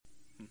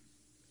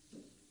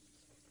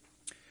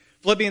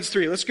Philippians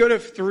 3. Let's go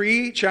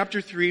to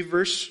chapter 3,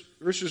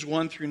 verses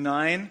 1 through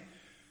 9.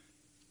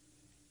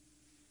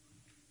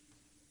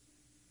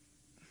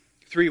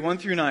 3, 1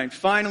 through 9.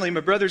 Finally, my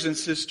brothers and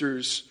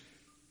sisters,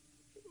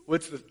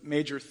 what's the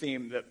major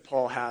theme that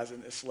Paul has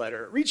in this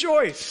letter?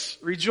 Rejoice!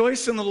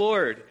 Rejoice in the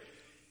Lord.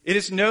 It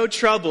is no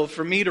trouble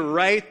for me to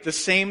write the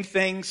same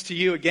things to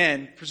you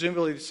again,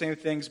 presumably the same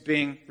things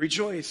being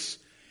rejoice.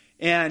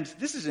 And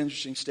this is an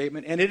interesting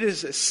statement, and it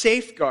is a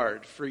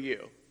safeguard for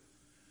you.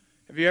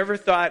 Have you ever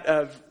thought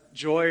of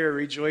joy or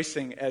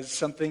rejoicing as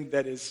something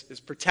that is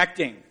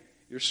protecting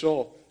your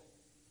soul?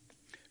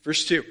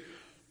 Verse 2,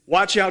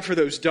 watch out for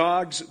those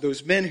dogs,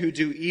 those men who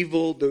do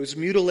evil, those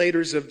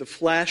mutilators of the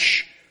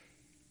flesh.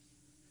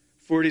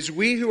 For it is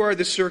we who are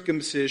the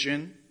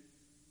circumcision,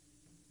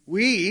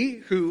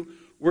 we who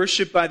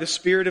worship by the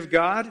Spirit of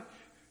God,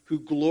 who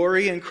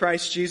glory in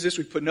Christ Jesus.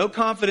 We put no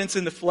confidence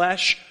in the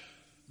flesh,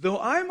 though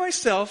I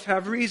myself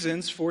have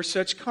reasons for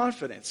such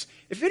confidence.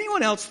 If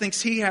anyone else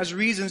thinks he has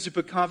reasons to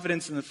put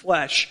confidence in the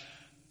flesh,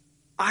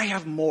 I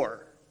have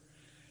more.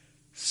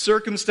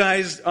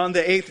 Circumcised on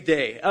the 8th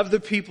day, of the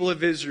people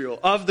of Israel,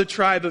 of the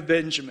tribe of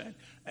Benjamin,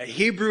 a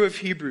Hebrew of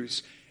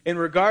Hebrews, in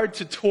regard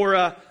to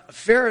Torah, a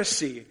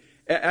Pharisee,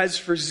 as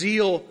for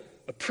zeal,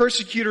 a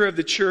persecutor of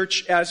the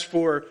church, as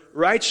for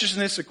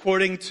righteousness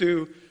according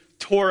to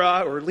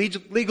Torah or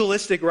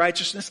legalistic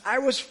righteousness, I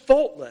was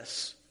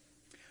faultless.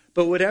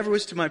 But whatever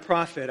was to my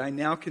profit, I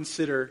now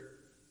consider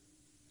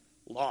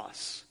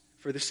loss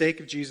for the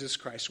sake of Jesus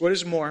Christ. What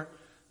is more,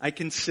 I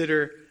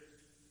consider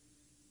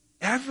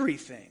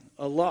everything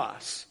a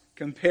loss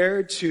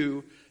compared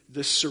to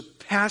the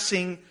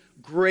surpassing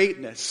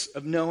greatness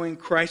of knowing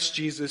Christ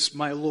Jesus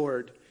my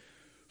Lord,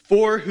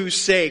 for whose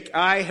sake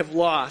I have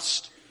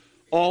lost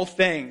all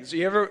things.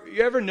 You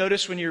ever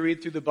notice when you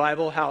read through the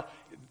Bible how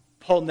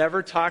Paul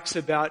never talks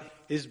about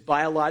his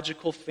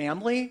biological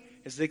family,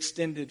 his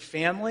extended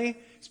family?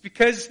 It's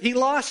because he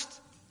lost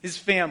his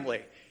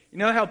family. You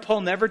know how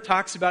Paul never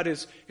talks about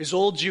his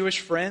old Jewish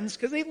friends?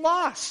 Because he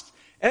lost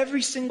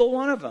every single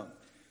one of them.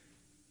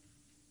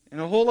 And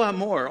a whole lot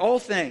more, all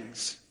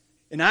things.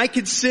 And I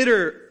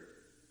consider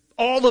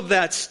all of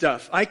that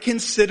stuff. I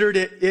considered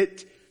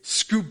it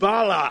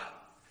skubala,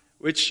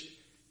 which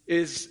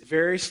is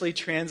variously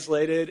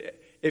translated,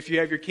 if you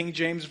have your King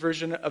James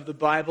Version of the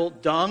Bible,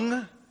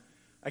 dung.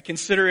 I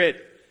consider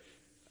it,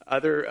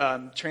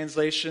 other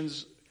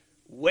translations,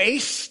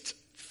 waste,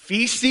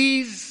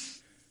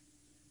 feces,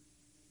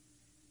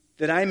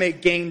 that I may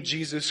gain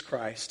Jesus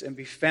Christ and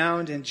be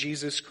found in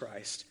Jesus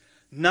Christ,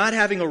 not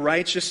having a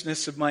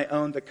righteousness of my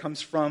own that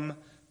comes from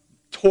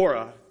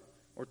Torah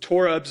or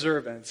Torah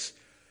observance,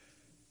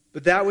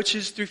 but that which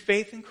is through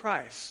faith in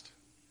Christ.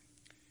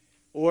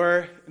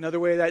 Or another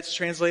way that's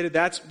translated,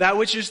 that's that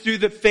which is through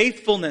the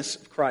faithfulness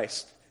of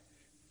Christ.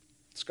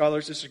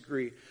 Scholars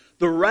disagree.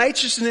 The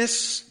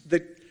righteousness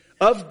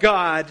of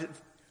God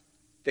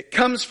that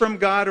comes from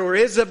God or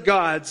is of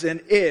God's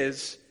and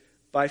is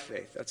by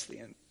faith. That's the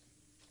end.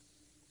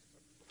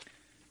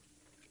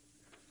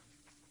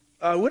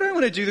 What I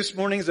want to do this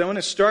morning is I want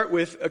to start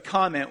with a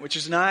comment, which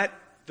is not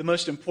the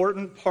most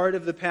important part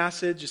of the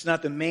passage. It's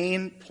not the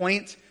main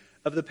point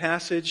of the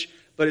passage,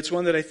 but it's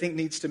one that I think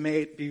needs to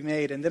be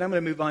made. And then I'm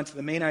going to move on to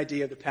the main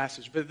idea of the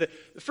passage. But the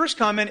first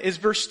comment is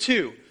verse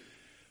 2.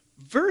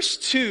 Verse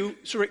 2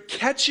 sort of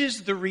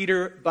catches the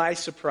reader by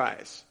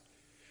surprise.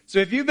 So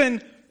if you've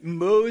been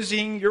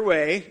moseying your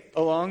way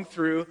along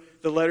through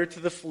the letter to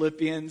the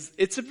Philippians,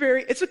 it's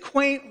a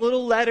quaint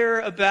little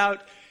letter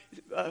about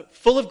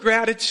full of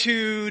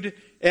gratitude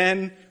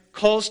and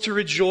calls to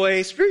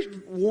rejoice. Very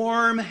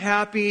warm,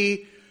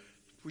 happy.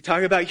 We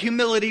talk about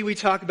humility. We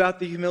talk about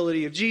the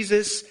humility of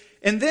Jesus.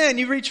 And then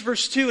you reach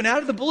verse 2, and out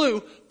of the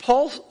blue,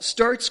 Paul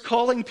starts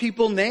calling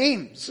people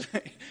names.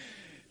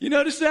 You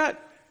notice that?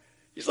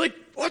 He's like,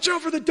 watch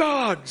out for the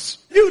dogs,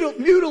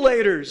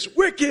 mutilators,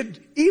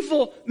 wicked,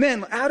 evil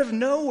men. Out of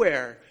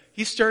nowhere,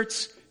 he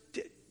starts,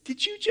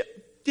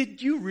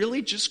 did you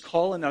really just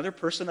call another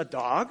person a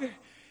dog?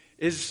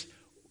 Is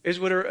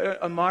what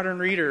a modern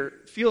reader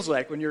feels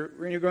like when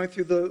you're going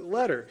through the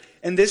letter.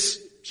 And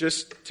this,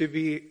 just to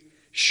be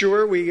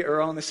sure we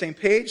are on the same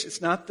page,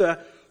 it's not the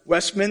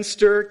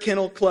Westminster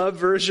Kennel Club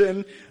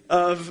version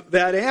of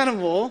that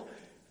animal.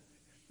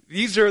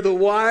 These are the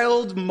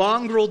wild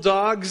mongrel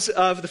dogs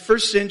of the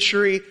first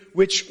century,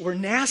 which were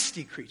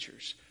nasty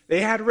creatures.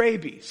 They had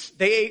rabies.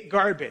 They ate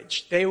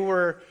garbage. They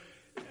were,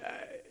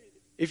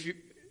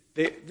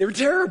 they were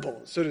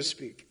terrible, so to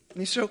speak.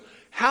 And so,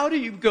 how do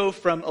you go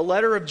from a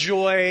letter of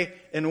joy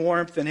and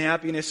warmth and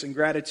happiness and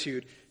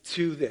gratitude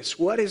to this?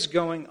 What is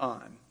going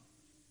on?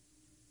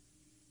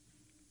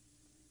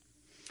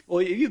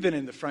 Well, you've been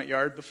in the front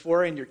yard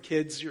before, and your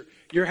kids,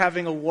 you're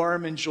having a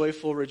warm and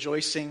joyful,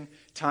 rejoicing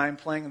time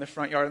playing in the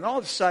front yard, and all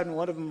of a sudden,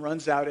 one of them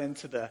runs out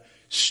into the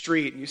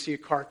street, and you see a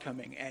car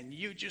coming, and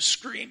you just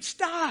scream,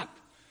 "Stop!"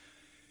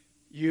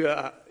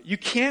 You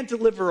can't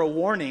deliver a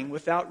warning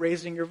without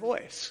raising your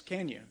voice,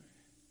 can you?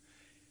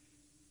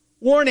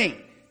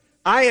 Warning!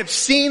 I have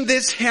seen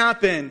this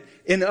happen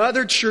in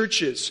other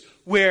churches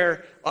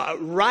where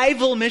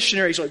rival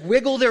missionaries like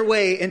wiggle their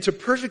way into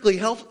perfectly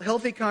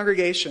healthy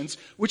congregations,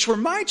 which were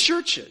my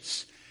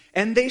churches,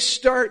 and they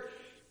start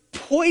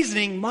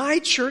poisoning my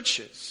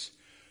churches.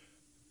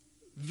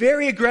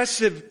 Very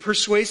aggressive,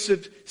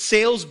 persuasive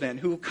salesmen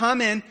who will come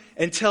in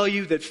and tell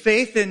you that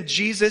faith in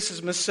Jesus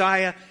as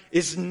Messiah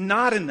is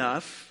not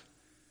enough.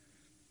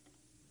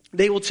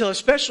 They will tell,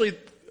 especially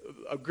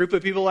a group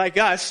of people like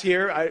us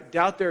here, I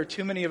doubt there are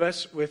too many of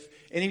us with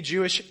any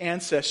Jewish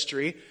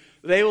ancestry,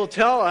 they will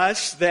tell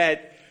us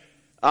that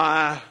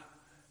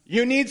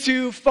you need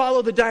to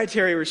follow the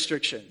dietary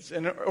restrictions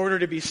in order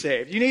to be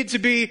saved. You need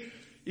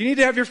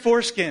to have your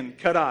foreskin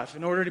cut off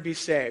in order to be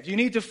saved. You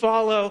need to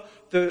follow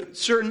the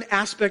certain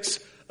aspects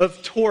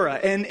of Torah.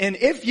 And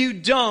if you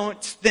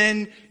don't,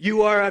 then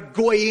you are a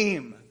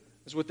goyim,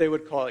 is what they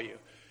would call you,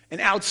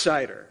 an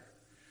outsider.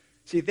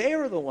 See, they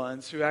were the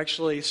ones who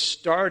actually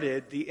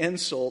started the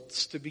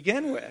insults to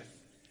begin with.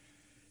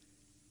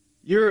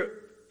 You're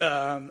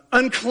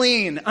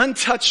unclean,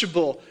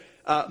 untouchable,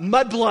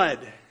 mudblood,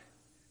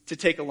 to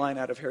take a line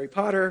out of Harry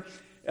Potter.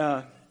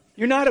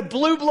 You're not a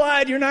blue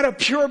blood, you're not a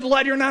pure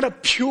blood, you're not a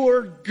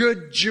pure,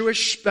 good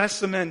Jewish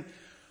specimen.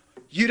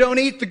 You don't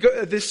eat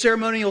the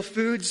ceremonial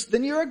foods,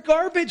 then you're a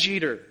garbage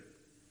eater.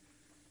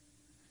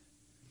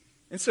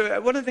 And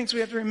so one of the things we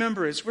have to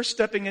remember is we're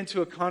stepping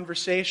into a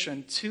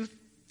conversation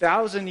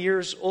 2,000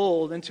 years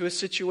old, into a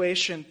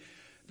situation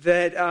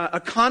that,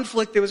 a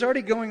conflict that was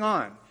already going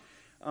on.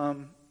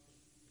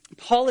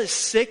 Paul is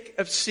sick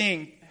of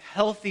seeing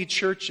healthy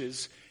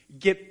churches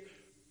get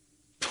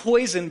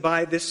poisoned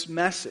by this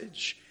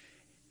message.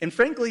 And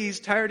frankly, he's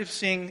tired of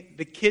seeing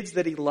the kids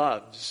that he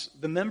loves,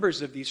 the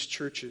members of these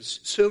churches,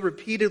 so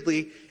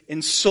repeatedly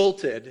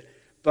insulted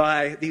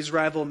by these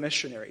rival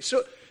missionaries.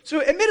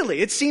 So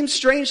admittedly, it seems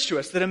strange to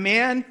us that a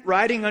man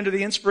writing under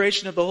the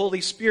inspiration of the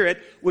Holy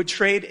Spirit would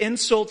trade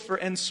insult for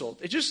insult.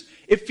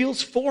 It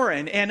feels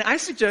foreign. And I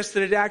suggest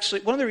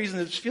that one of the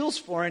reasons it feels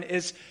foreign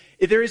is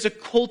there is a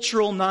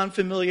cultural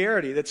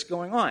non-familiarity that's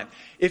going on.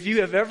 If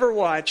you have ever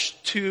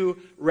watched two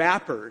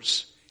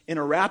rappers in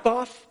a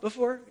rap-off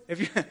before,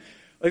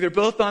 like they're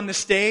both on the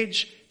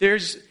stage,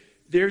 there's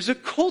a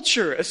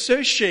culture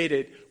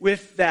associated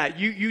with that.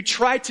 You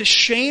try to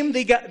shame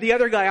the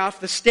other guy off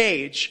the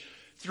stage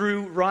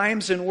through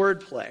rhymes and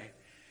wordplay.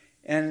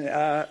 And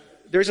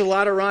there's a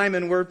lot of rhyme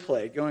and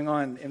wordplay going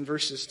on in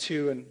verses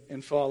 2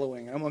 and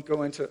following. I won't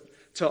go into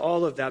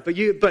all of that.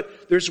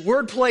 But there's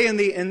wordplay in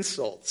the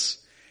insults.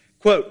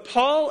 Quote,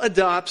 Paul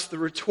adopts the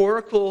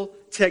rhetorical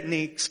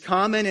techniques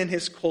common in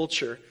his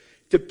culture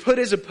to put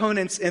his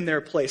opponents in their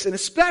place, and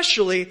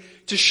especially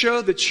to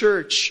show the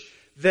church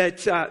that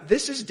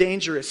this is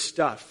dangerous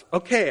stuff.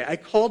 Okay, I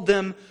called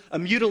them a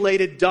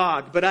mutilated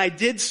dog, but I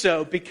did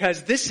so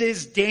because this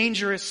is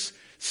dangerous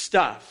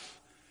stuff.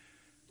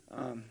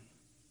 And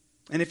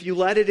if you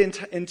let it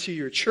into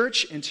your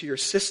church, into your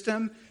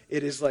system,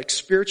 it is like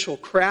spiritual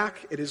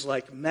crack. It is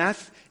like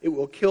meth. It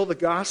will kill the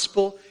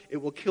gospel. It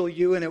will kill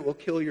you, and it will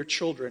kill your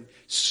children.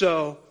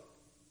 So,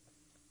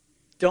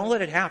 don't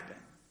let it happen.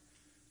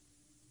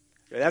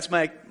 Okay, that's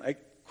my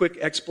quick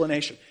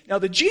explanation. Now,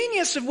 the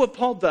genius of what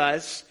Paul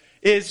does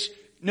is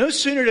no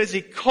sooner does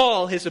he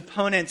call his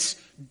opponents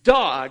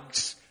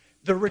dogs,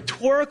 the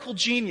rhetorical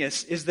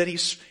genius is that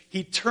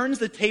he turns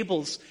the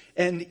tables,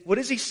 and what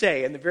does he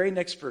say in the very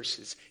next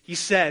verses? He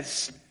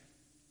says,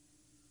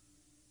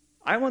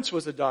 I once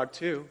was a dog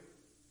too.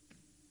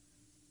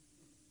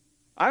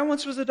 I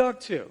once was a dog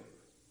too.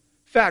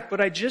 In fact,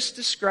 what I just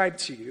described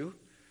to you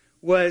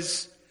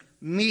was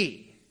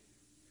me.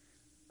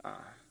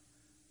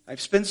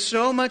 I've spent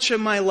so much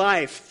of my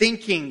life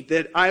thinking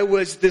that I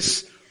was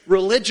this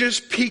religious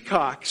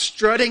peacock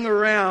strutting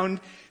around,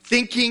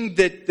 thinking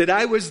that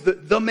I was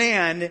the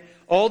man.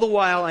 All the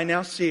while, I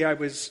now see I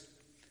was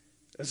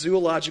a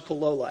zoological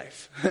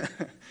lowlife.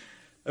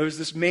 I was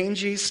this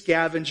mangy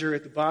scavenger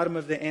at the bottom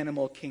of the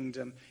animal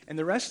kingdom. And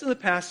the rest of the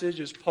passage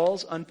is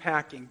Paul's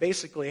unpacking,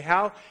 basically,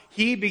 how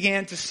he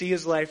began to see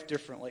his life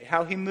differently,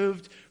 how he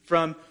moved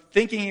from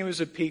thinking he was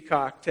a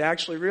peacock to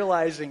actually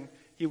realizing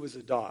he was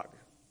a dog.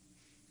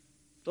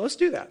 So let's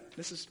do that.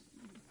 This is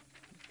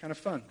kind of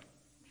fun.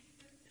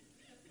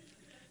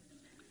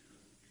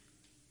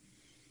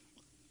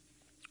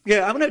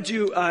 Yeah, I'm going to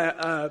do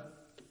a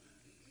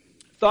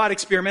thought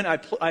experiment.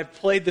 I've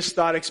played this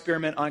thought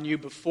experiment on you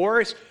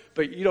before,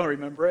 but you don't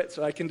remember it,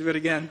 so I can do it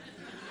again.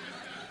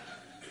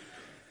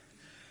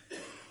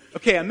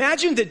 Okay,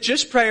 imagine that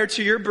just prior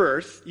to your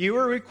birth, you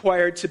were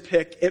required to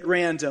pick at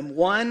random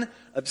one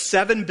of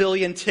 7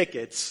 billion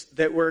tickets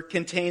that were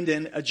contained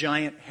in a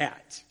giant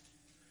hat.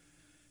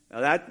 Now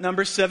that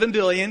number 7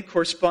 billion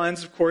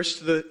corresponds, of course,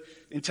 to the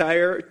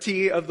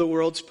entirety of the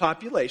world's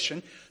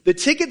population. The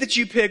ticket that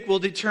you pick will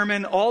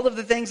determine all of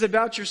the things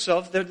about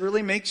yourself that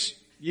really makes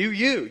you.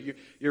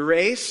 Your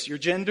race, your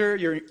gender,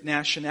 your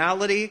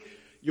nationality,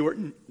 your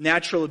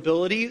natural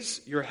abilities,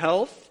 your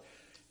health.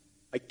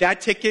 Like that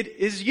ticket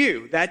is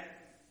you.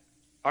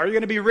 Are you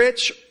going to be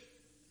rich?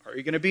 Are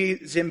you going to be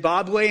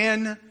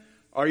Zimbabwean?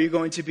 Are you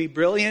going to be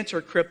brilliant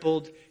or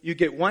crippled? You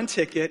get one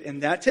ticket,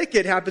 and that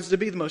ticket happens to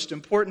be the most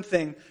important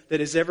thing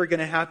that is ever going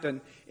to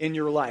happen in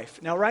your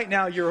life. Now, right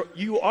now,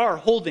 you are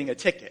holding a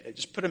ticket.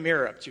 Just put a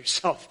mirror up to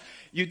yourself.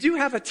 You do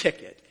have a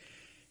ticket.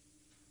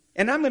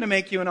 And I'm going to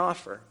make you an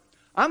offer.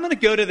 I'm going to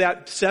go to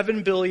that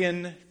 7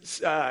 billion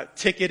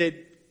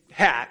ticketed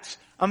hat.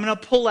 I'm going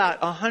to pull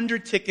out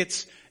 100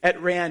 tickets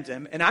at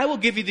random, and I will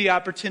give you the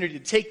opportunity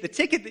to take the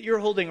ticket that you're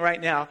holding right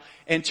now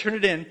and turn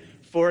it in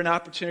for an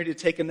opportunity to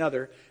take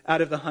another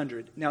out of the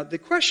 100. Now, the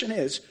question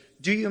is,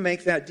 do you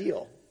make that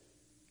deal?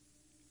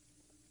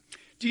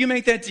 Do you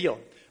make that deal?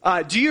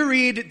 Do you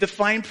read the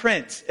fine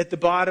print at the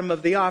bottom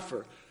of the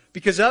offer?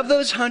 Because of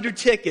those 100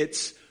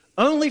 tickets,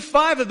 only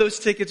 5 of those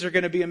tickets are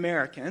going to be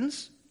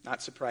Americans,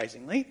 not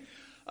surprisingly.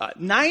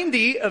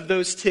 90 of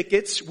those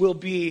tickets will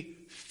be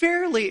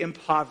fairly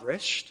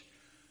impoverished.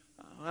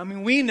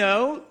 We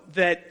know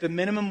that the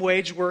minimum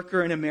wage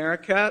worker in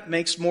America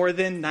makes more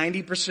than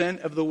 90%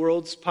 of the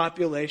world's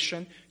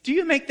population. Do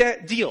you make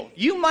that deal?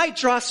 You might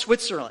draw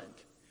Switzerland.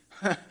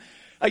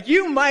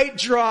 You might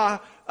draw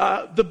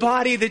the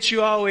body that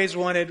you always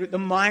wanted, the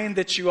mind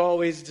that you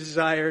always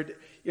desired,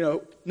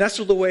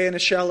 nestled away in a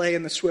chalet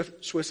in the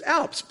Swiss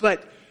Alps.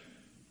 But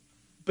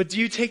do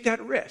you take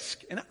that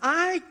risk? And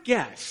I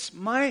guess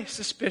my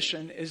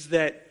suspicion is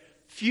that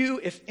few,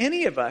 if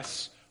any of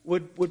us,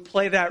 would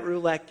play that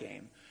roulette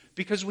game.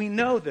 Because we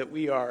know that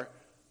we're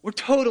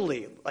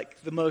totally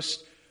like the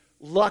most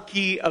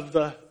lucky of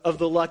the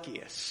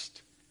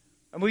luckiest.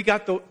 And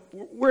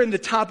we're in the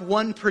top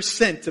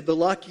 1% of the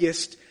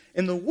luckiest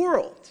in the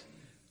world.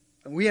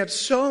 And we have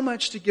so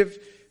much to give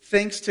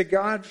thanks to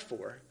God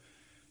for.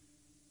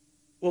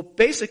 Well,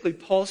 basically,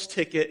 Paul's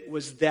ticket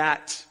was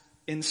that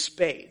in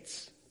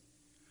spades.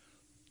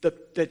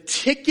 The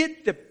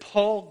ticket that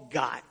Paul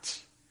got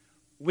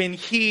when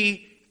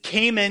he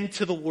came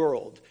into the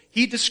world.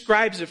 He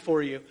describes it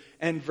for you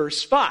in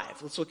verse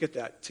 5. Let's look at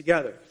that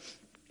together.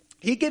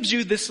 He gives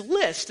you this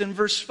list in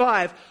verse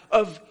 5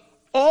 of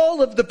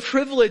all of the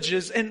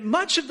privileges, and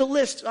much of the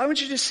list, I want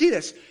you to see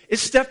this,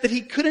 is stuff that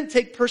he couldn't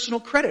take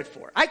personal credit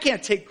for. I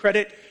can't take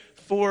credit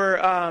for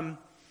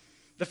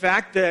the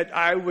fact that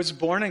I was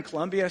born in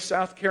Columbia,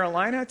 South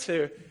Carolina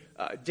to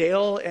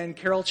Dale and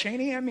Carol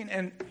Cheney.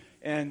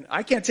 And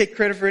I can't take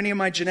credit for any of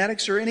my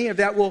genetics or any of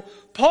that. Well,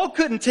 Paul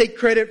couldn't take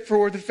credit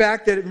for the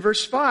fact that in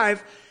verse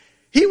 5,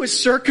 he was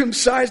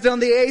circumcised on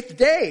the 8th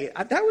day.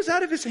 That was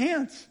out of his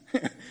hands.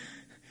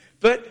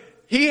 But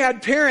he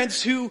had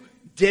parents who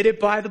did it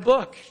by the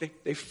book.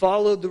 They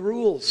followed the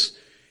rules.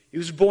 He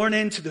was born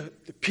into the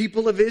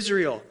people of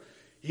Israel.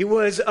 He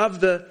was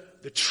of the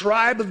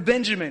tribe of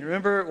Benjamin.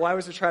 Remember, why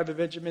was the tribe of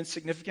Benjamin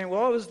significant?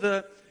 Well, it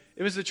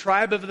was the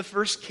tribe of the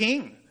first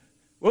king.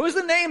 What was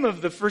the name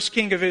of the first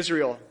king of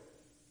Israel?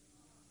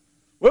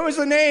 What was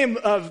the name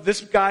of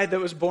this guy that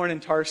was born in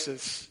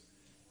Tarsus?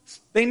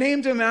 They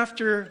named him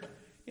after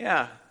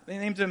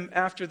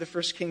the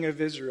first king of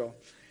Israel.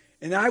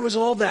 And I was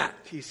all that,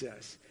 he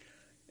says.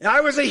 And I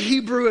was a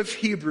Hebrew of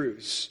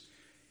Hebrews.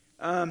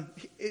 But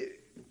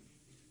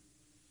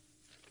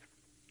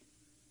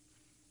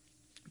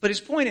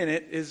his point in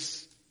it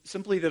is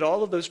simply that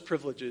all of those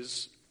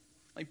privileges,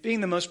 like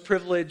being the most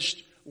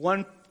privileged,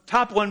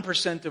 top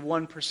 1% of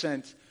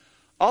 1%,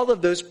 all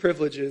of those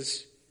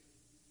privileges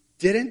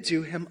didn't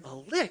do him a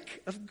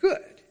lick of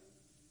good.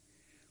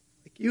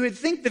 You would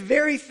think the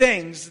very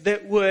things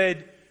that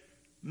would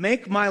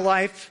make my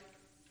life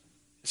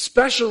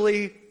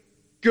especially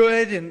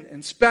good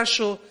and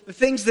special, the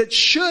things that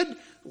should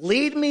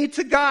lead me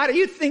to God,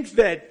 you'd think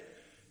that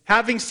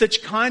having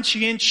such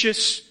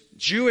conscientious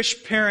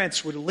Jewish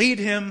parents would lead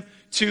him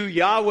to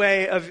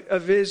Yahweh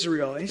of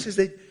Israel. And he says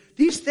that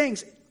these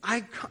things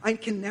I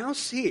can now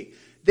see,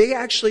 they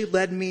actually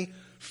led me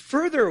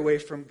further away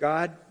from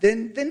God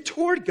than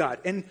toward God.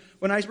 And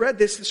when I read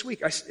this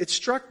week, it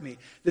struck me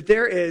that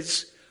there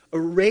is a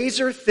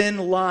razor-thin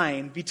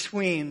line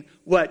between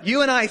what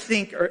you and I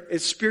think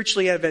is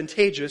spiritually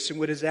advantageous and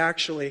what is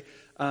actually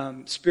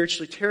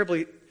spiritually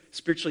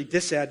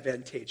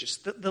disadvantageous.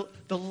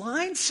 The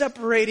line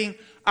separating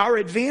our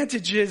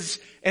advantages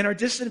and our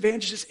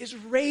disadvantages is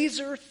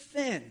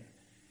razor-thin.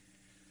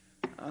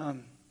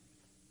 And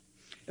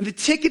the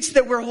tickets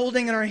that we're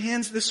holding in our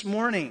hands this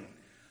morning,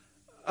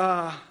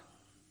 I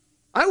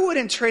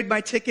wouldn't trade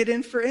my ticket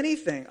in for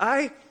anything.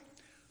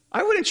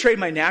 I wouldn't trade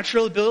my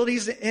natural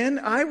abilities in.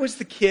 I was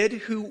the kid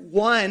who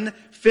won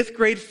 5th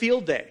grade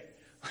field day.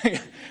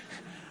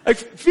 A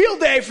field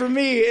day for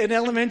me in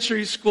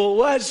elementary school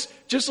was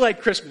just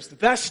like Christmas, the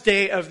best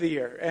day of the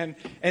year. And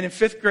in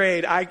 5th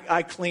grade,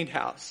 I cleaned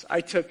house.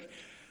 I took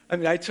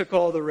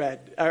all the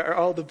red, or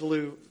all the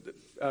blue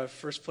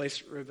first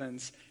place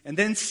ribbons. And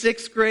then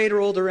 6th grade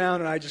rolled around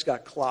and I just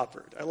got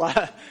clobbered.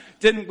 I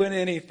didn't win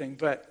anything.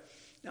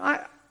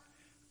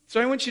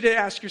 So I want you to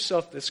ask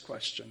yourself this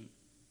question.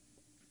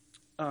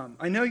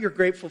 I know you're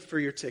grateful for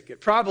your ticket,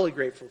 probably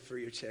grateful for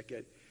your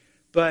ticket,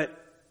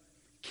 but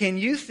can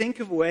you think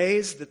of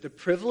ways that the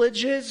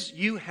privileges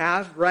you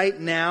have right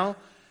now,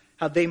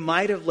 how they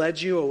might have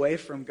led you away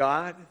from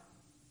God?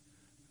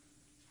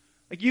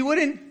 Like, you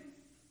wouldn't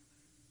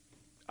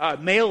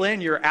mail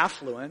in your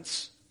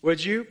affluence,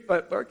 would you?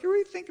 But can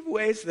we think of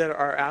ways that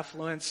our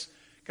affluence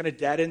kind of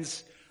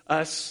deadens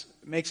us,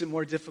 makes it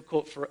more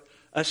difficult for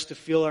us to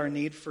feel our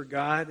need for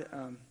God?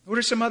 What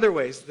are some other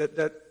ways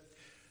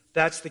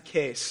that's the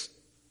case?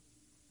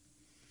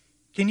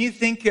 Can you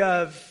think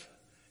of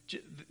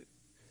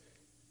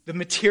the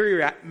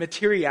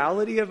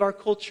materiality of our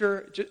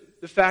culture?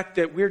 The fact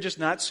that we're just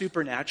not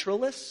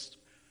supernaturalists?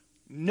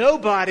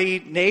 Nobody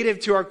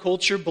native to our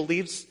culture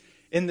believes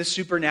in the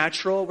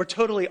supernatural.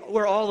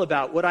 We're all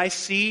about what I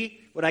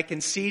see, what I can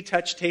see,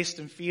 touch, taste,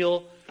 and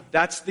feel.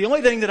 That's the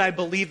only thing that I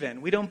believe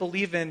in. We don't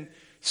believe in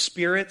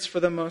spirits for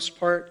the most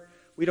part.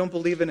 We don't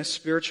believe in a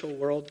spiritual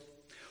world.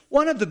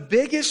 One of the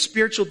biggest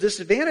spiritual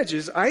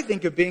disadvantages, I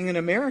think, of being an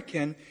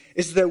American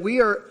is that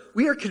we are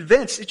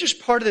convinced, it's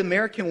just part of the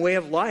American way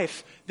of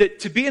life, that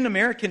to be an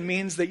American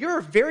means that you're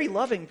a very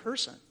loving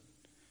person.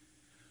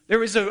 There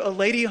was a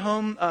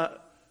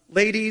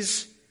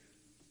ladies'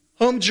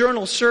 home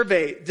journal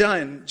survey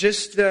done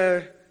just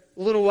a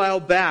little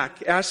while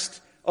back, asked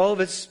all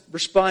of its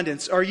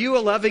respondents, are you a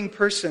loving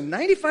person?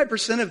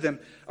 95% of them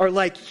are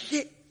like,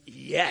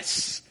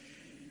 yes.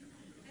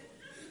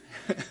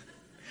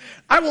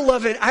 I will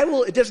love it.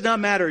 It does not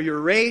matter your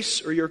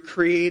race or your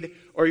creed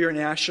or your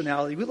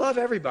nationality. We love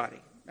everybody.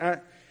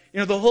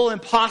 The whole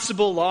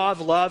impossible law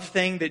of love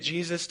thing that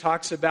Jesus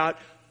talks about,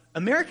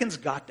 Americans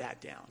got that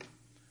down.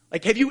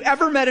 Like, have you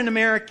ever met an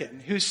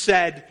American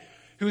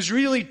who's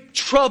really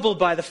troubled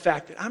by the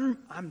fact that I'm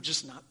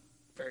just not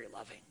very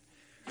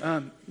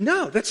loving?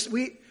 No,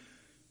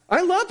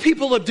 I love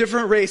people of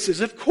different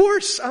races. Of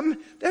course,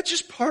 that's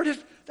just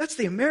that's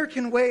the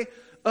American way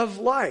of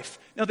life.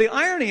 Now, the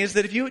irony is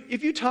that if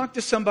you talk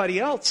to somebody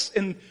else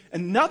in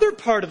another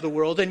part of the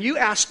world and you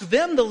ask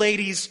them the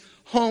ladies'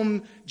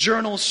 home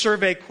journal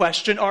survey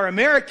question, are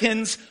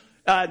Americans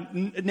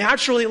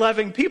naturally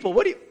loving people?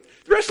 The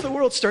rest of the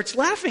world starts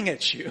laughing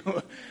at you.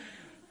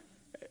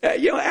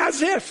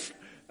 As if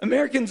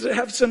Americans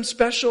have some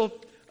special,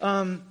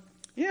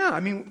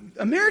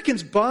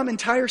 Americans bomb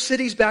entire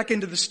cities back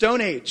into the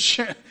Stone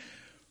Age.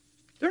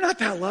 They're not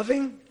that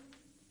loving.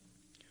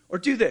 Or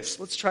do this.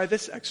 Let's try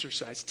this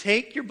exercise.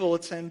 Take your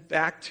bulletin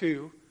back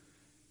to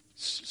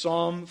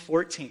Psalm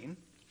 14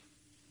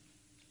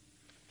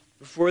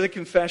 before the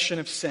confession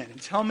of sin.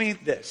 And tell me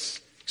this.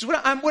 Because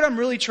what I'm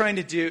really trying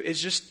to do is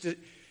just to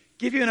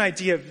give you an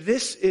idea of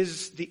this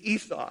is the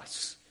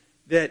ethos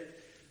that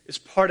is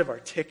part of our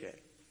ticket.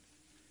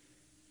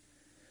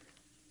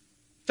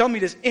 Tell me,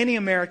 does any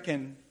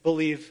American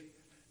believe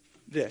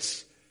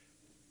this?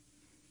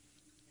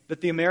 That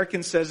the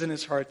American says in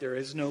his heart there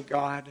is no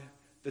God,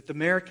 that the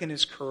American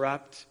is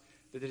corrupt,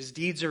 that his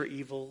deeds are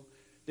evil.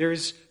 There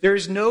is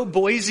no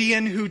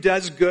Boisean who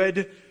does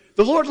good.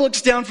 The Lord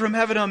looks down from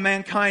heaven on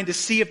mankind to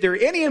see if there are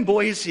any in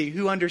Boise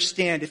who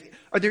understand.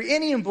 Are there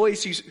any in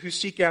Boise who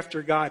seek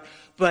after God?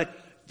 But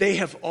they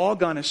have all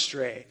gone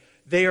astray.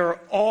 They are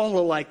all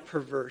alike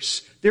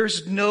perverse.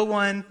 There's no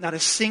one, not a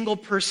single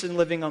person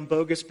living on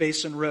Bogus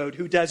Basin Road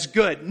who does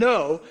good.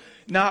 No,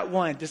 not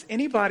one. Does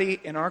anybody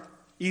in our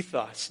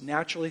ethos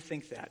naturally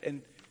think that?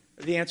 And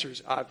the answer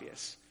is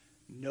obvious.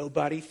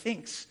 Nobody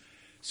thinks.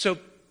 So,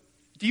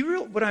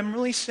 what I'm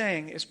really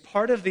saying is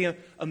part of the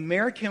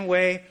American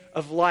way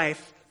of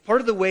life, part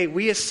of the way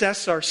we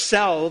assess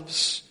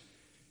ourselves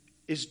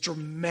is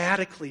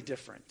dramatically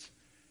different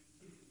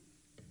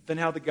than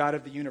how the God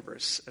of the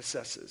universe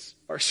assesses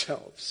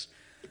ourselves.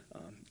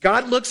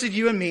 God looks at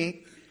you and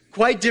me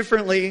quite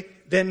differently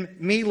than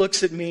me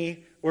looks at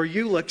me or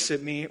you looks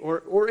at me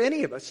or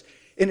any of us.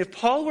 And if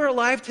Paul were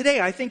alive today,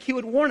 I think he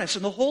would warn us.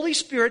 And the Holy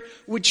Spirit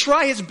would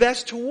try his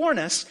best to warn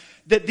us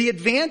that the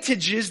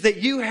advantages that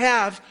you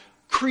have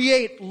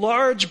create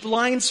large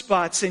blind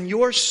spots in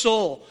your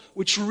soul,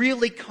 which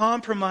really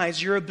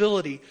compromise your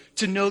ability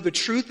to know the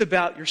truth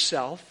about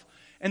yourself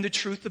and the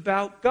truth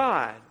about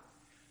God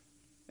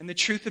and the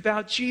truth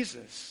about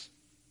Jesus.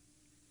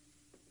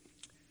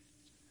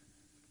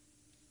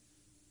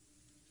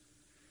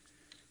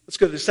 Let's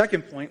go to the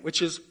second point,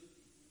 which is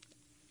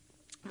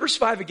verse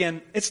 5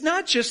 again. It's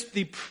not just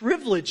the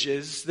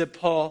privileges that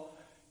Paul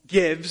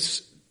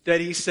gives that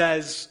he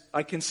says,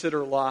 I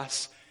consider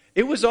loss.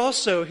 It was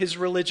also his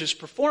religious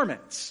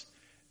performance,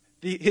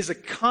 his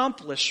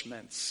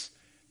accomplishments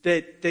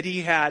that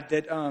he had.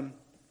 That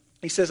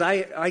he says,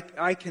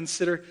 I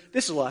consider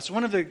this a loss.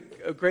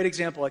 A great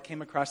example I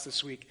came across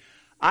this week.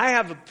 I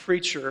have a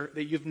preacher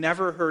that you've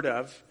never heard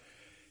of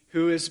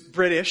who is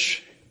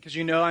British, because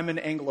you know I'm an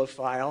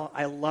Anglophile.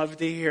 I love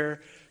to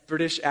hear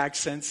British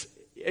accents.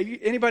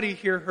 Anybody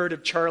here heard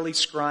of Charlie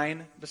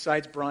Scrine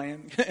besides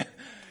Brian?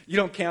 You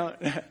don't count?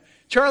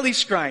 Charlie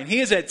Scrine. He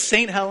is at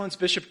St. Helens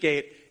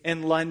Bishopgate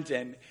in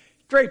London.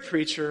 Great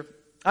preacher.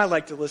 I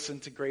like to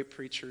listen to great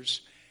preachers.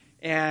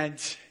 And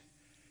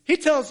he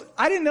tells,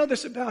 I didn't know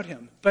this about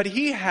him, but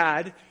he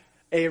had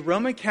a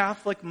Roman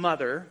Catholic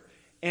mother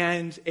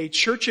and a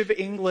Church of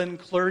England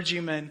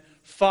clergyman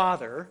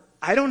father.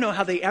 I don't know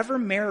how they ever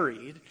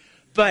married,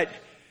 but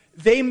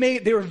they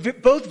were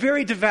both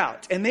very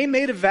devout, and they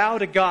made a vow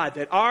to God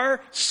that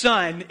our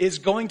son is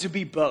going to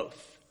be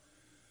both.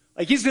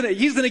 Like he's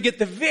gonna get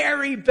the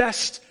very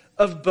best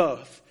of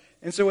both.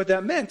 And so what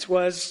that meant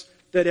was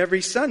that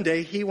every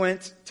Sunday he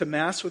went to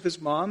Mass with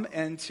his mom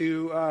and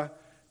to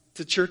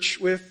church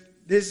with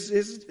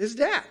his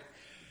dad.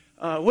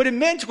 What it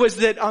meant was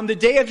that on the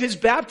day of his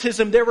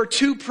baptism, there were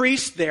two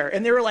priests there,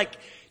 and they were like,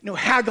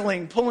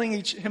 haggling,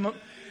 pulling him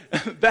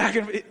back,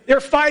 and they're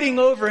fighting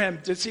over him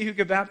to see who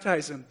could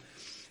baptize him.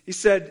 He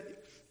said,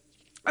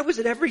 I was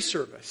at every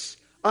service.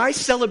 I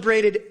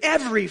celebrated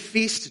every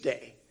feast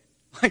day.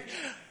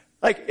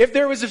 Like if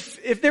there was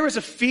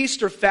a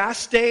feast or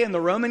fast day in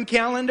the Roman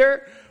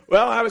calendar,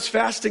 well, I was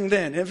fasting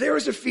then. If there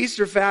was a feast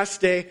or fast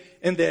day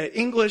in the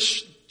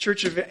English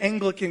Church of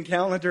Anglican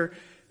calendar,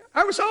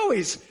 I was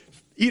always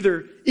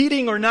either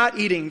eating or not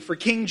eating for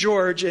King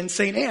George and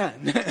St.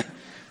 Anne.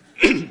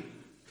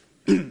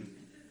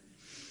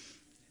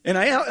 And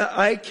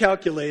I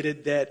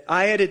calculated that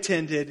I had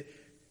attended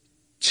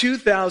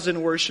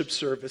 2,000 worship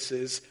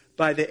services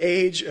by the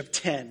age of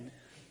 10.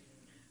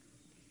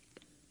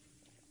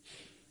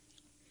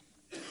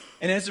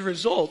 And as a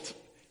result,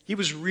 he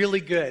was really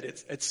good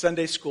at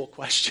Sunday school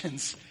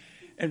questions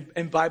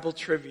and Bible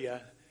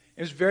trivia.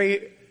 It was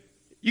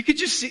you could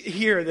just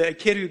hear that a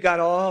kid who got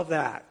all of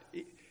that.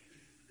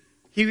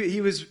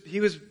 He was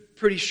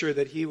pretty sure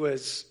that he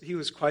was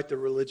quite the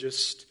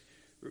religious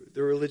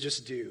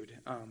dude.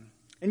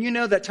 And you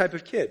know that type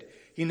of kid.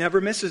 He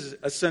never misses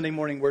a Sunday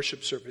morning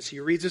worship service. He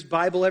reads his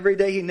Bible every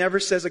day. He never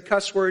says a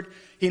cuss word.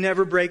 He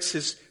never breaks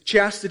his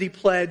chastity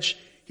pledge.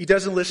 He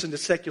doesn't listen to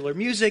secular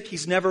music.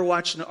 He's never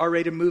watched an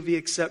R-rated movie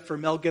except for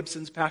Mel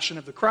Gibson's Passion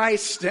of the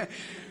Christ.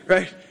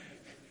 Right?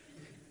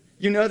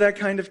 You know that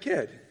kind of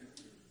kid.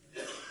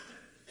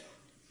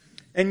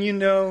 And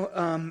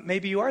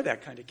maybe you are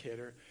that kind of kid.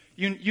 Or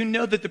you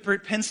know that the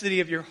propensity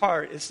of your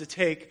heart is to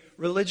take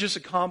religious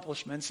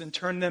accomplishments and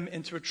turn them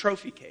into a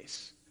trophy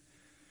case.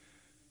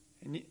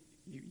 And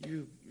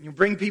you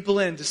bring people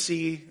in to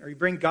see, or you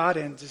bring God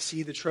in to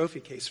see the trophy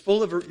case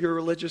full of your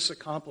religious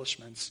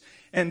accomplishments.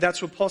 And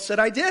that's what Paul said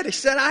I did. He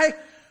said,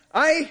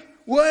 I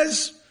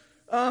was,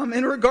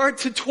 in regard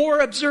to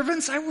Torah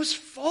observance, I was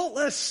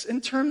faultless in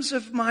terms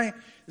of my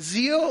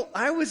zeal.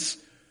 I was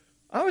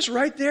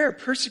right there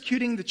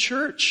persecuting the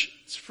church.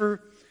 It's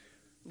for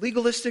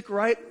legalistic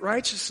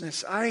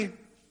righteousness.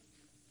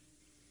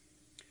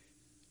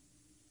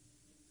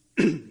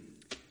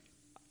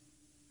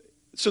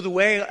 So the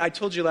way I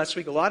told you last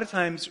week, a lot of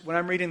times when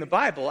I'm reading the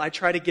Bible, I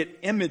try to get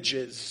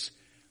images.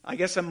 I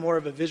guess I'm more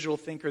of a visual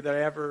thinker than I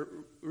ever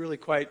really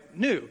quite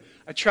knew.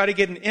 I try to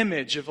get an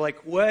image of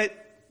what.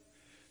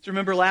 So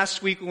remember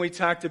last week when we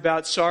talked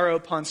about sorrow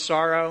upon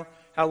sorrow,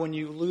 how when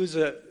you lose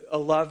a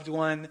loved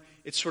one,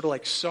 it's sort of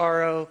like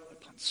sorrow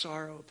upon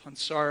sorrow upon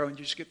sorrow, and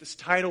you just get this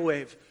tidal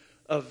wave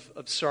of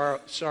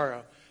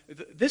sorrow.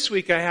 This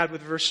week I had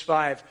with verse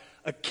 5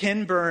 a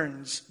Ken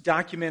Burns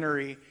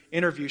documentary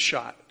interview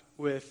shot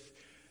with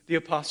the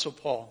Apostle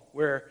Paul,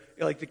 where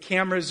the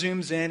camera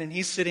zooms in and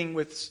he's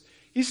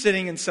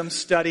sitting in some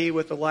study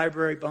with a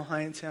library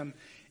behind him,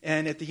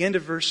 and at the end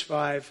of verse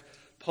 5,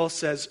 Paul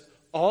says,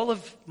 all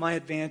of my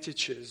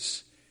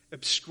advantages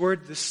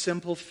obscured the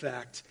simple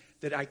fact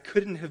that I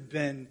couldn't have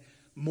been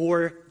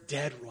more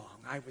dead wrong.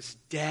 I was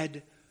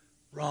dead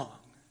wrong.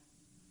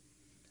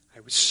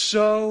 I was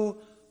so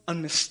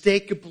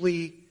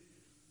unmistakably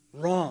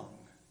wrong.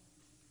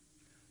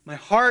 My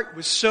heart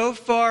was so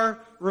far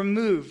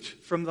removed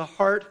from the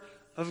heart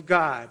of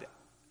God.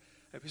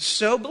 I was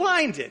so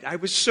blinded. I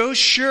was so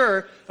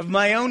sure of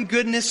my own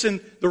goodness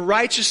and the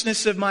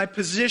righteousness of my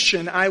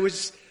position.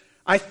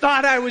 I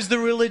thought I was the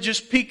religious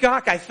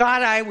peacock. I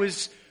thought I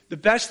was the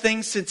best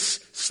thing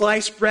since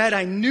sliced bread.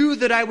 I knew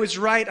that I was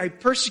right. I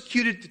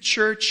persecuted the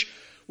church.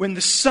 When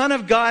the Son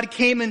of God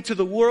came into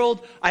the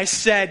world, I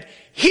said,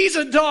 he's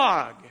a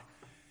dog.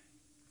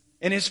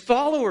 And his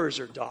followers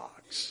are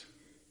dogs.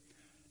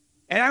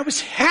 And I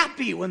was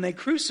happy when they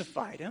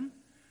crucified him.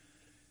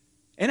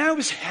 And I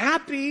was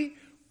happy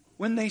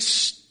when they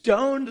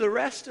stoned the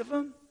rest of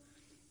them.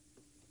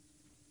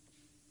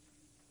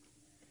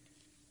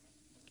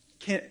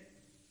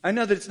 I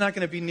know that it's not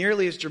going to be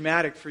nearly as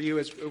dramatic for you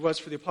as it was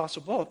for the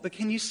Apostle Paul, but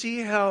can you see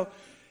how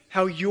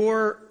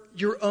your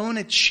own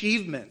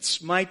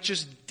achievements might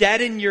just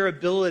deaden your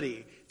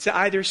ability to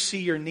either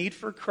see your need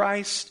for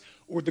Christ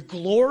or the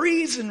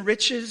glories and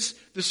riches,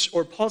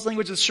 or Paul's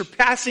language, the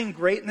surpassing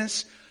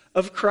greatness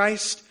of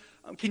Christ?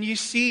 Can you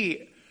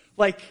see,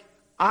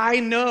 I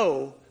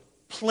know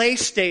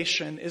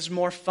PlayStation is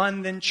more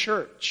fun than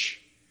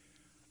church.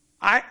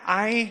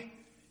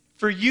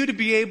 For you to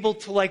be able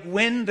to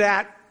win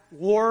that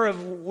war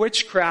of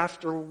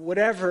witchcraft or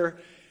whatever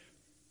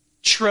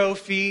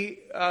trophy,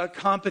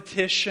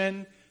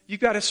 competition, you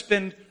got to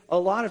spend a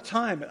lot of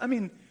time. I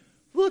mean,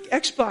 look,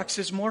 Xbox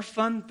is more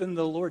fun than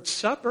the Lord's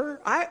Supper.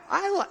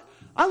 I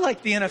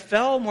like the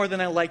NFL more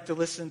than I like to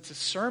listen to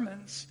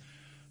sermons.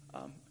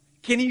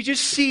 Can you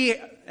just see,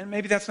 and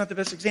maybe that's not the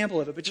best example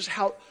of it, but just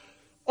how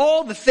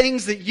all the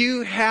things that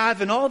you have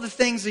and all the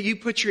things that you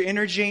put your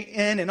energy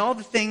in and all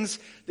the things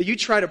that you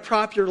try to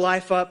prop your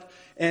life up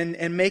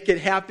and make it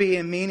happy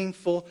and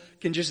meaningful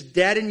can just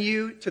deaden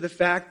you to the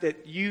fact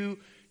that you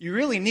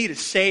really need a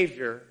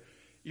Savior.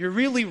 You're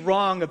really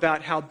wrong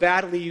about how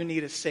badly you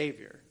need a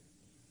Savior.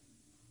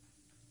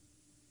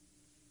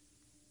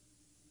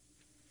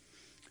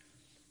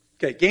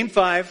 Okay, Game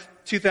 5,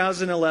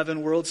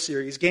 2011 World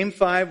Series. Game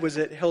 5 was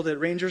held at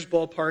Rangers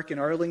Ballpark in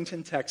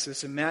Arlington,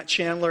 Texas. And Matt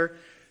Chandler,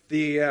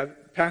 the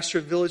pastor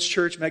of Village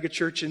Church,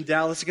 megachurch in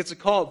Dallas, gets a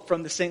call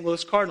from the St.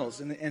 Louis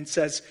Cardinals and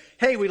says,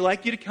 hey, we'd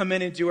like you to come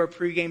in and do our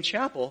pregame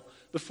chapel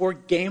before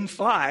Game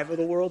 5 of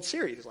the World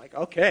Series. He's like,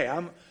 okay,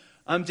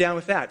 I'm down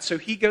with that. So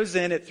he goes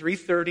in at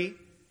 3:30.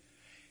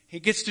 He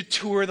gets to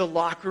tour the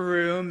locker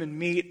room and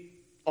meet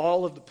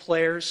all of the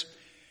players.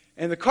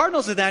 And the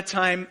Cardinals at that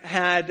time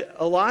had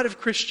a lot of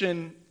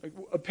Christian,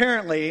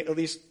 apparently, at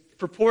least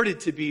purported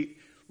to be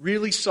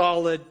really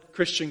solid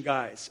Christian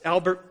guys.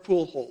 Albert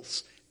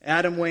Pujols,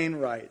 Adam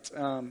Wainwright.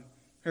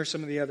 Here's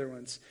some of the other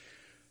ones.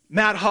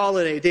 Matt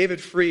Holliday, David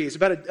Freese.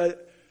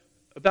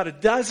 About a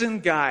dozen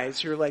guys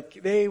who are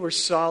like, they were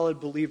solid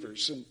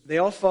believers. And they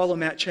all follow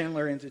Matt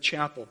Chandler into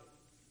chapel.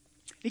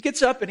 He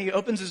gets up and he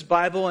opens his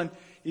Bible and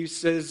he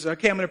says,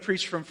 okay, I'm going to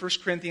preach from 1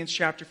 Corinthians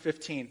chapter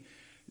 15.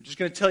 I'm just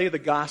going to tell you the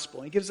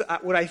gospel. He gives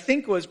what I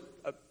think was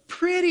a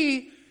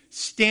pretty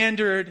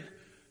standard,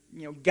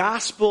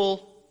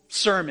 gospel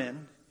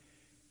sermon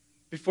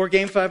before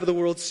Game 5 of the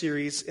World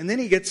Series. And then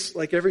he gets,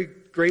 like every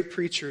great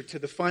preacher, to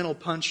the final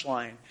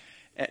punchline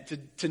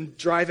to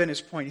drive in his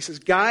point. He says,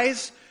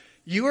 guys,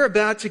 you are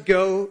about to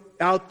go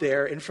out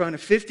there in front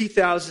of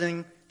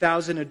 50,000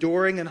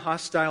 adoring and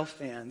hostile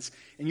fans,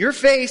 and your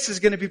face is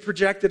going to be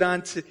projected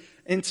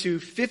into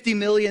 50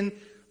 million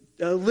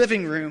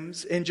living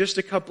rooms in just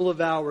a couple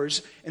of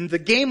hours, and the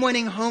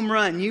game-winning home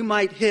run you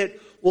might hit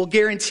will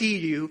guarantee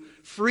you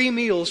free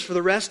meals for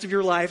the rest of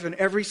your life in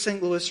every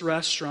St. Louis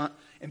restaurant,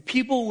 and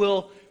people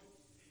will,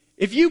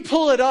 if you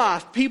pull it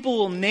off, people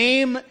will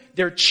name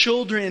their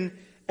children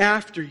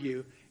after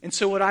you. And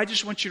so what I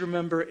just want you to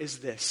remember is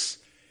this: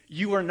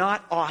 you are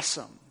not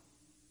awesome.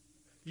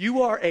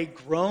 You are a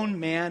grown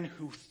man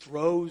who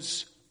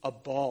throws a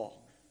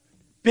ball.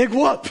 Big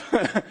whoop.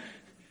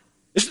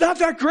 It's not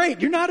that great.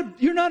 You're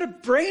not a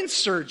brain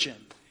surgeon.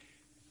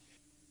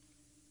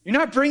 You're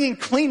not bringing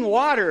clean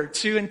water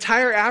to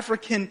entire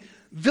African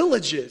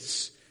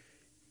villages.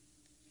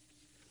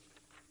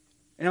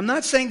 And I'm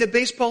not saying that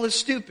baseball is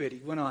stupid,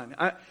 he went on.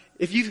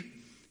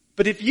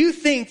 But if you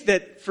think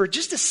that for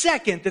just a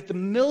second that the $1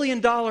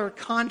 million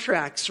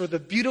contracts or the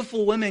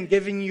beautiful women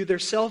giving you their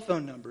cell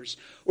phone numbers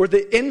or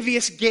the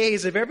envious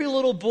gaze of every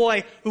little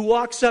boy who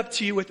walks up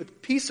to you with a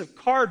piece of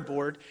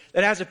cardboard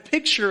that has a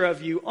picture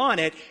of you on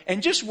it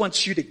and just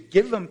wants you to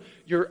give them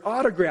your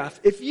autograph,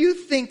 if you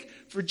think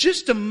for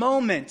just a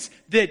moment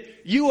that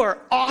you are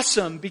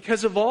awesome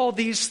because of all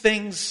these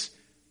things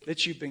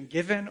that you've been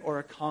given or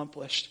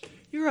accomplished,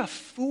 you're a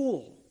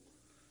fool.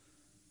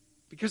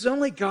 Because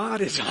only God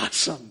is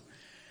awesome.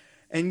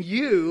 And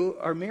you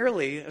are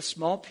merely a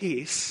small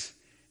piece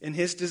in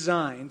His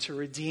design to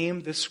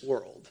redeem this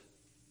world.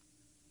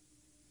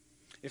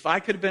 If I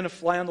could have been a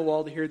fly on the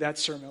wall to hear that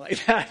sermon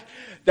like that,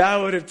 that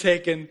would have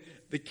taken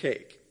the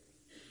cake.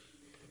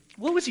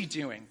 What was he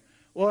doing?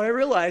 Well, I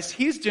realized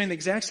he's doing the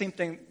exact same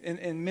thing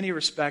in many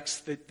respects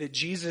that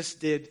Jesus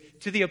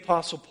did to the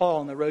Apostle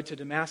Paul on the road to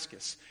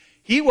Damascus.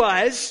 He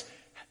was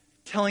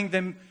telling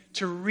them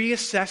to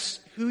reassess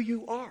who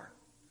you are.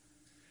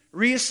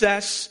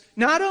 Reassess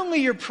not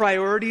only your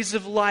priorities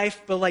of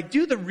life, but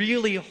do the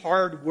really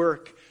hard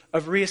work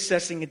of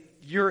reassessing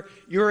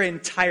your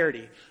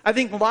entirety. I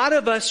think a lot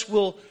of us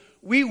will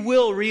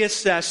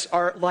reassess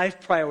our life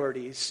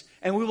priorities,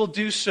 and we will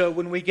do so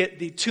when we get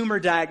the tumor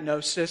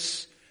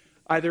diagnosis,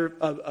 either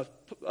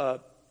a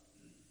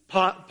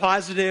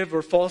positive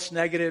or false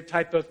negative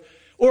type of,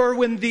 or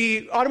when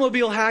the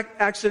automobile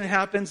accident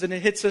happens and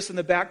it hits us in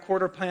the back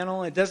quarter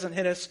panel and it doesn't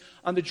hit us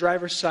on the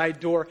driver's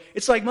side door.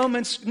 It's like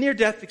moments,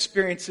 near-death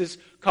experiences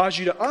cause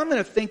you to, I'm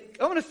going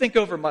to think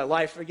over my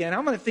life again.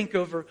 I'm going to think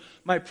over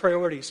my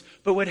priorities.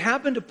 But what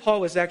happened to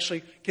Paul was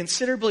actually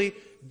considerably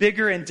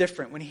bigger and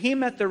different. When he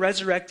met the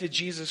resurrected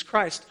Jesus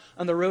Christ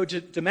on the road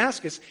to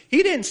Damascus,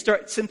 he didn't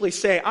simply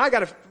say, I got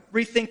to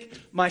rethink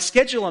my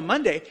schedule on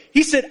Monday.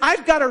 He said,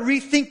 I've got to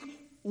rethink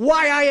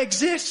why I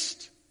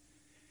exist.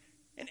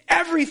 And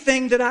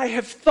everything that I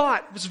have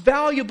thought was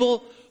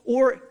valuable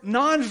or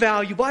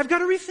non-valuable, I've got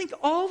to rethink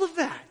all of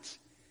that.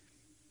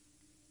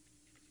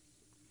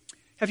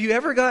 Have you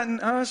ever gotten,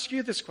 I'll ask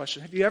you this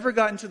question, have you ever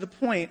gotten to the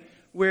point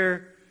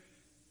where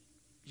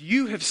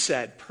you have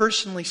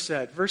personally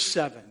said, verse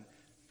 7,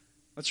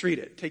 let's read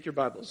it, take your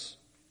Bibles.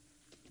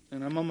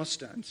 And I'm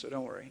almost done, so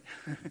don't worry.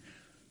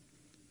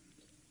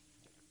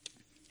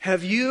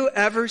 Have you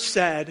ever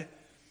said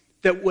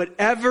that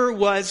whatever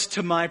was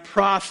to my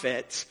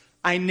profit,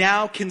 I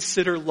now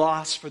consider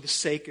loss for the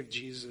sake of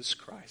Jesus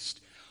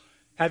Christ?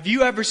 Have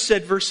you ever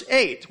said, verse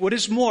 8, what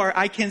is more,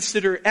 I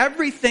consider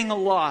everything a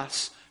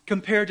loss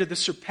compared to the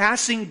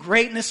surpassing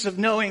greatness of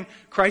knowing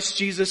Christ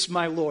Jesus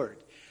my Lord,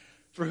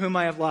 for whom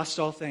I have lost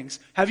all things.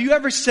 Have you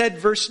ever said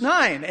verse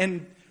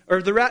 9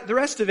 or the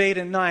rest of 8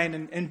 and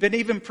 9 and been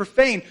even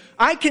profane?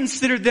 I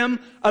consider them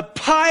a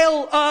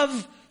pile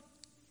of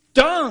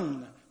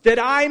dung, that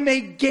I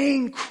may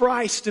gain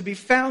Christ, to be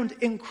found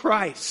in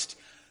Christ,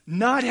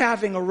 not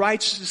having a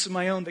righteousness of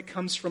my own that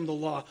comes from the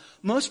law.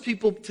 Most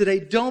people today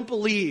don't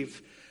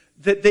believe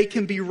that they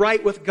can be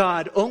right with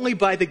God only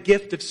by the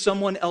gift of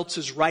someone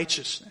else's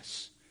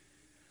righteousness.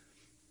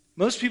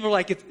 Most people are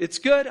like, it's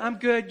good, I'm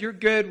good, you're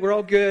good, we're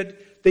all good.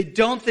 They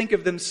don't think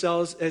of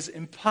themselves as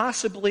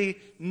impossibly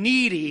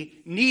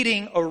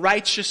needing a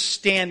righteous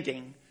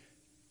standing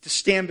to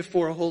stand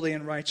before a holy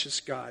and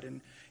righteous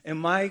God. And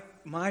my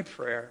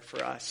prayer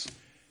for us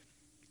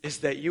is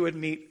that you would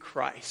meet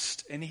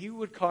Christ, and He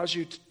would cause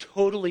you to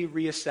totally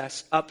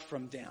reassess up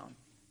from down.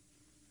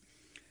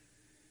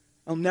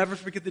 I'll never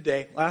forget the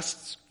day,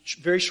 last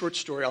very short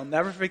story, I'll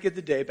never forget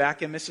the day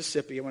back in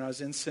Mississippi when I was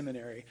in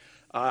seminary.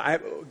 A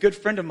good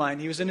friend of mine,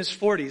 he was in his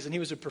 40s, and he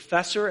was a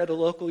professor at a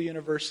local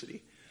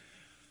university.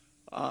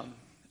 I'll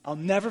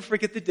never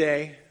forget the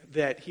day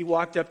that he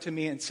walked up to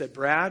me and said,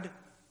 "Brad,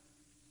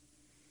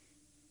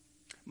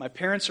 my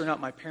parents are not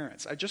my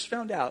parents. I just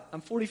found out,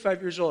 I'm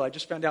 45 years old, I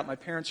just found out my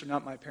parents are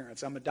not my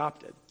parents. I'm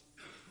adopted.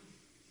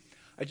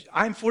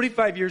 I'm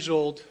 45 years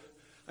old,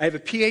 I have a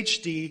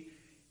PhD,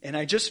 and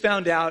I just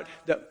found out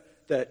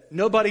that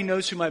nobody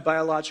knows who my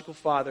biological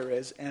father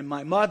is, and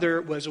my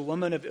mother was a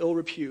woman of ill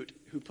repute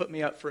who put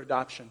me up for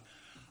adoption.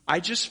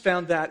 I just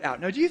found that out."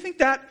 Now, do you think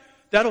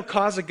that'll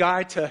cause a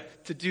guy to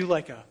do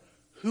like a,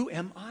 who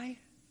am I?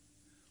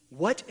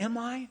 What am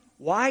I?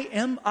 Why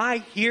am I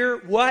here?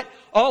 What?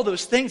 All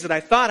those things that I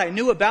thought I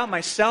knew about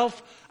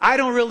myself, I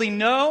don't really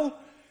know.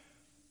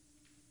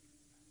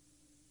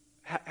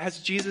 Has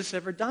Jesus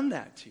ever done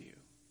that to you?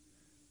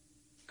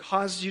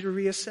 Caused you to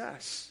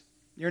reassess?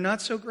 You're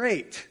not so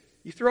great.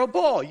 You throw a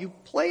ball. You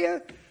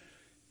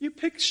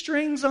pick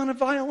strings on a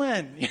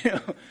violin.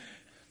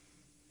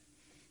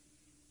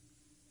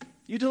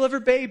 You deliver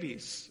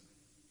babies.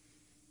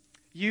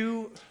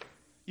 You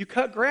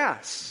cut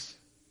grass.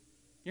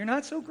 You're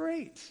not so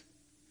great.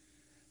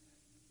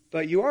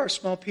 But you are a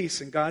small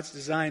piece in God's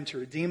design to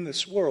redeem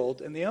this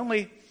world. And the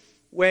only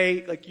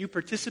way you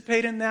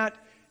participate in that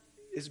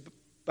is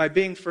by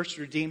being first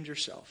redeemed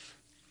yourself.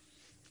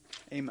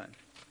 Amen.